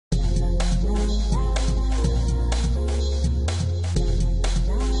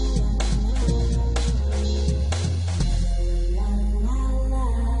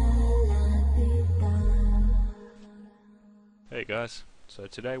guys, so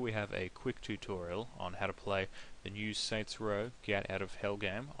today we have a quick tutorial on how to play the new Saints Row Get Out of Hell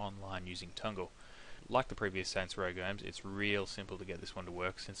game online using Tunngle. Like the previous Saints Row games, it's real simple to get this one to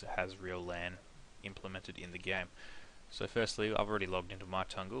work since it has real LAN implemented in the game. So firstly, I've already logged into my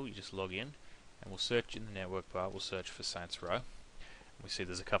Tunngle. You just log in and we'll search in the network bar, we'll search for Saints Row. We see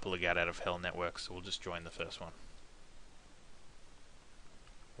there's a couple of Get Out of Hell networks, so we'll just join the first one.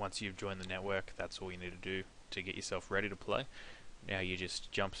 Once you've joined the network, that's all you need to do to get yourself ready to play. Now you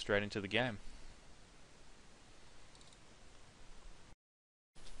just jump straight into the game.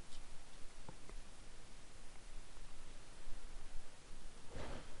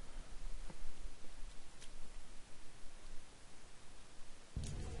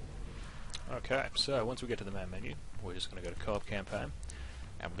 Okay, so once we get to the main menu, we're just going to go to Co-op Campaign,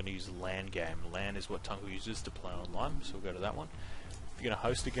 and we're going to use LAN Game. LAN is what Tunngle uses to play online, so we'll go to that one. If you're going to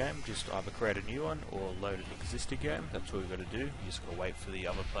host a game, just either create a new one or load an existing game. That's what we've got to do. You just got to wait for the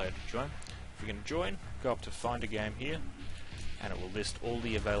other player to join. If you're going to join, go up to Find a Game here, and it will list all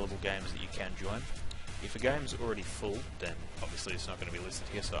the available games that you can join. If a game's already full, then obviously it's not going to be listed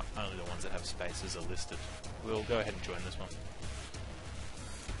here, so only the ones that have spaces are listed. We'll go ahead and join this one.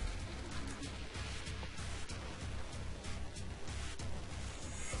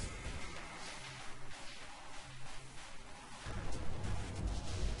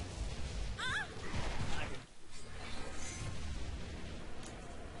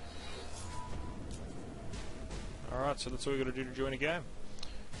 Alright, so that's all you've got to do to join a game.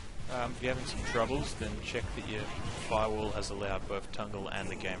 If you're having some troubles, then check that your firewall has allowed both Tunngle and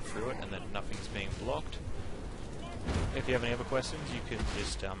the game through it, and that nothing's being blocked. If you have any other questions, you can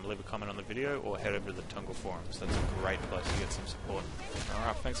just leave a comment on the video or head over to the Tunngle forums. That's a great place to get some support.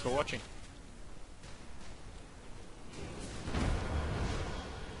 Alright, thanks for watching.